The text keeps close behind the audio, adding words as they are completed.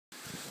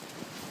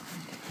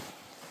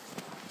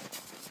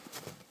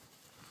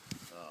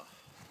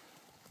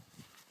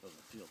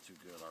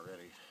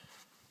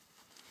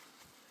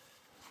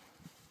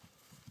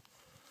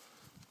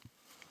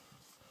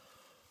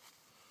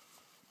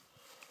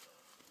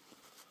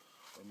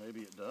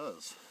Maybe it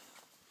does.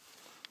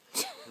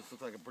 This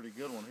looks like a pretty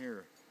good one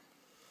here.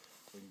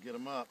 We can get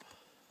him up.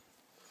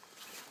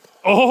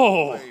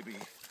 Oh, baby.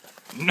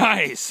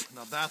 Nice.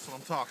 Now that's what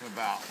I'm talking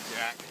about,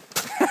 Jack.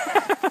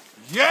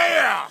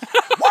 Yeah!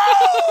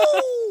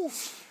 Woo!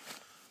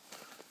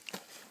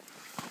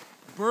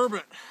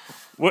 Burbot.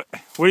 What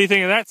do you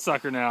think of that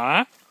sucker now,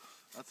 huh?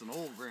 That's an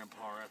old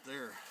grandpa right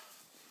there.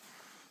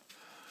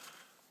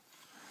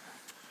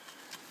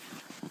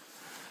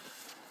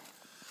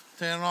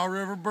 Tanana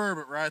River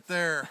Burbot right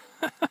there.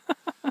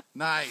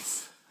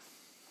 Nice.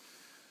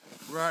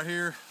 We're out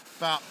here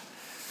about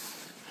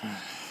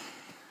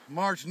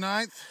March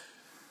 9th.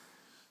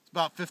 It's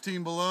about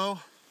 15 below.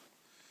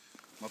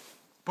 My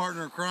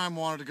partner in crime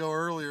wanted to go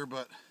earlier,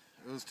 but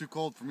it was too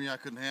cold for me. I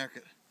couldn't hack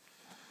it.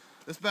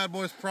 This bad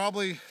boy's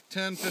probably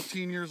 10,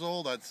 15 years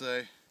old, I'd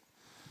say.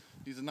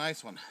 He's a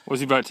nice one.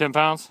 Was he about 10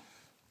 pounds?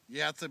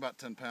 Yeah, I'd say about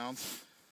 10 pounds.